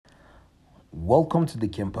Welcome to the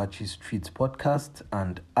Kempachi Streets podcast,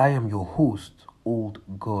 and I am your host, Old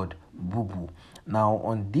God Bubu. Now,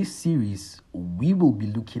 on this series, we will be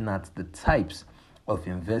looking at the types of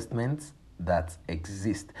investments that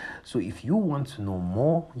exist. So, if you want to know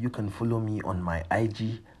more, you can follow me on my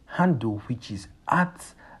IG handle, which is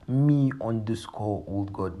at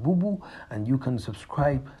me_old God Bubu, and you can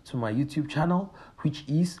subscribe to my YouTube channel, which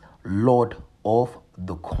is Lord of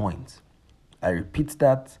the Coins. I repeat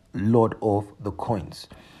that, Lord of the Coins.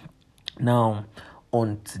 Now,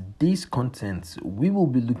 on today's content, we will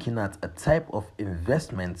be looking at a type of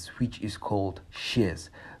investments which is called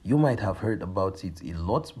shares. You might have heard about it a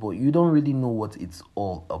lot, but you don't really know what it's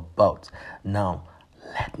all about. Now,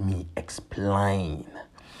 let me explain.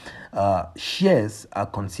 Shares are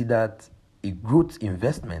considered a growth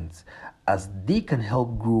investment as they can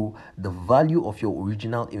help grow the value of your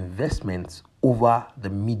original investments over the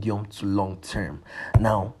medium to long term.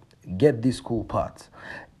 Now, get this cool part.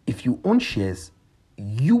 If you own shares,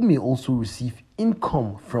 you may also receive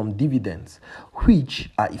income from dividends,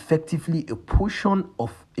 which are effectively a portion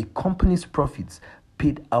of a company's profits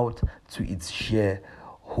paid out to its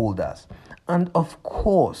shareholders. And of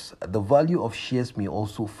course, the value of shares may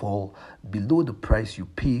also fall below the price you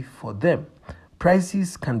pay for them.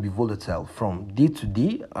 Prices can be volatile from day to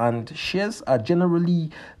day, and shares are generally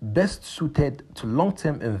best suited to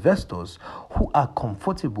long-term investors who are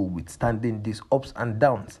comfortable withstanding these ups and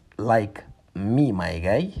downs. Like me, my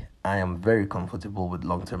guy, I am very comfortable with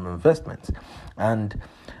long-term investments. And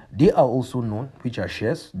they are also known, which are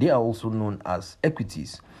shares, they are also known as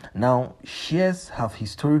equities. Now, shares have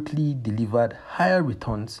historically delivered higher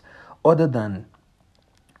returns other than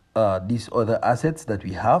these other assets that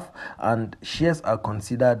we have, and shares are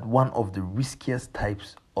considered one of the riskiest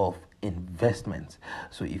types of investments.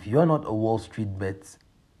 So if you're not a Wall Street bets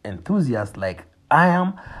enthusiast like I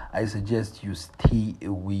am, I suggest you stay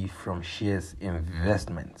away from shares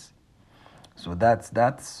investments. So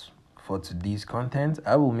that's for today's content.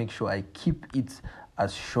 I will make sure I keep it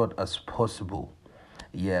as short as possible.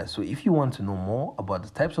 Yeah, so if you want to know more about the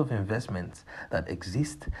types of investments that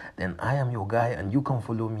exist, then I am your guy, and you can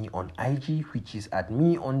follow me on IG, which is at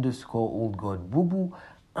me_old God Bubu,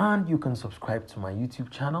 and you can subscribe to my YouTube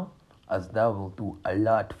channel, as that will do a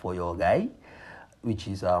lot for your guy, which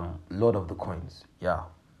is Lord of the Coins. Yeah,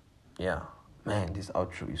 man, this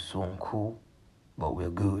outro is so cool, but we're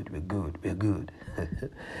good.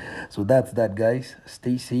 So that's that, guys.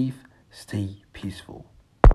 Stay safe, stay peaceful.